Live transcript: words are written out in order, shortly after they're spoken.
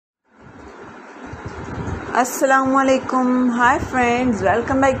Assalamualaikum. Hi friends,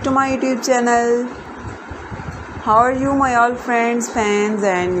 welcome back to my YouTube channel. How are you my all friends, fans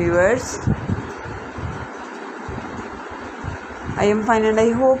and viewers? I am fine and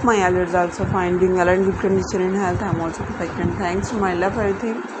I hope my elders also fine, doing well and good condition and health. I am also perfect and thanks to my love for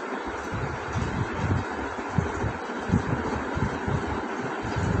everything.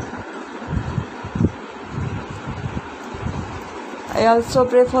 I also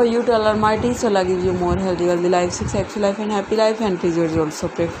pray for you to Allah Almighty, so Allah give you more healthy life, successful life and happy life, and please also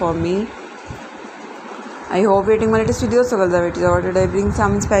pray for me. I hope waiting my latest videos. So today I bring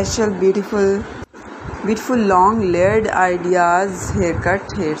some special beautiful long layered ideas, haircut,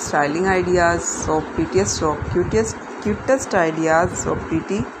 hairstyling ideas, so prettiest, so cutest ideas, so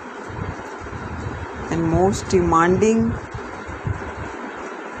pretty and most demanding,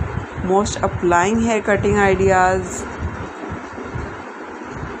 most applying hair cutting ideas.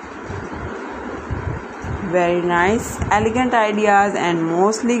 Very nice, elegant ideas, and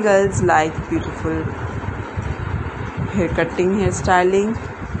mostly girls like beautiful hair cutting, hairstyling.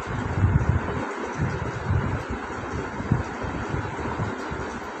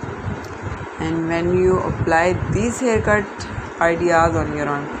 And when you apply these haircut ideas on your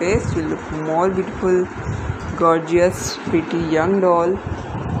own face, you look more beautiful, gorgeous, pretty young doll.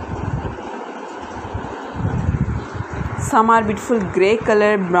 Some are beautiful grey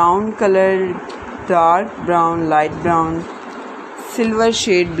color, brown color, dark brown, light brown, silver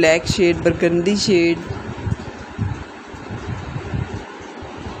shade, black shade, burgundy shade.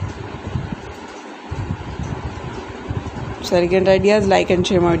 So elegant ideas. Like and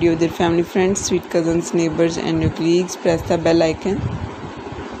share my video with your family, friends, sweet cousins, neighbors and your colleagues. Press the bell icon.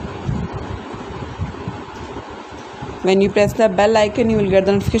 When you press the bell icon, you will get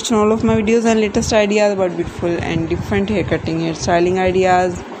the notification all of my videos and latest ideas about beautiful and different hair cutting, hair styling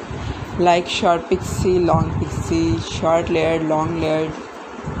ideas like short pixie, long pixie, short layered, long layered,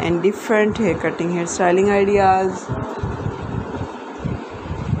 and different hair cutting, hair styling ideas.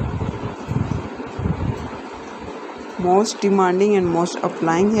 Most demanding and most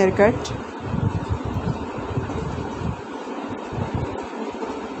applying haircut.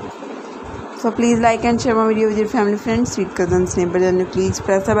 So please like and share my video with your family, friends, sweet cousins, neighbors and your colleagues.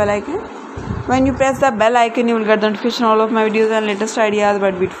 Press the bell icon. When you press the bell icon, you will get the notification all of my videos and latest ideas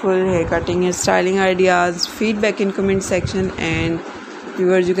about beautiful hair cutting, hair styling ideas. Feedback in comment section, and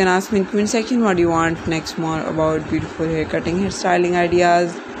viewers, you can ask me in comment section what you want next more about beautiful hair cutting, hair styling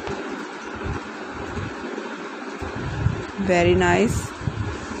ideas. Very nice.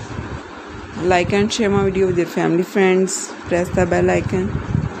 Like and share my video with your family, friends. Press the bell icon.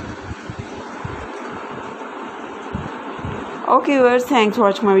 Okay viewers, thanks for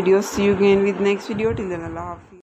watching my video. See you again with next video. Till then, Allah Hafiz.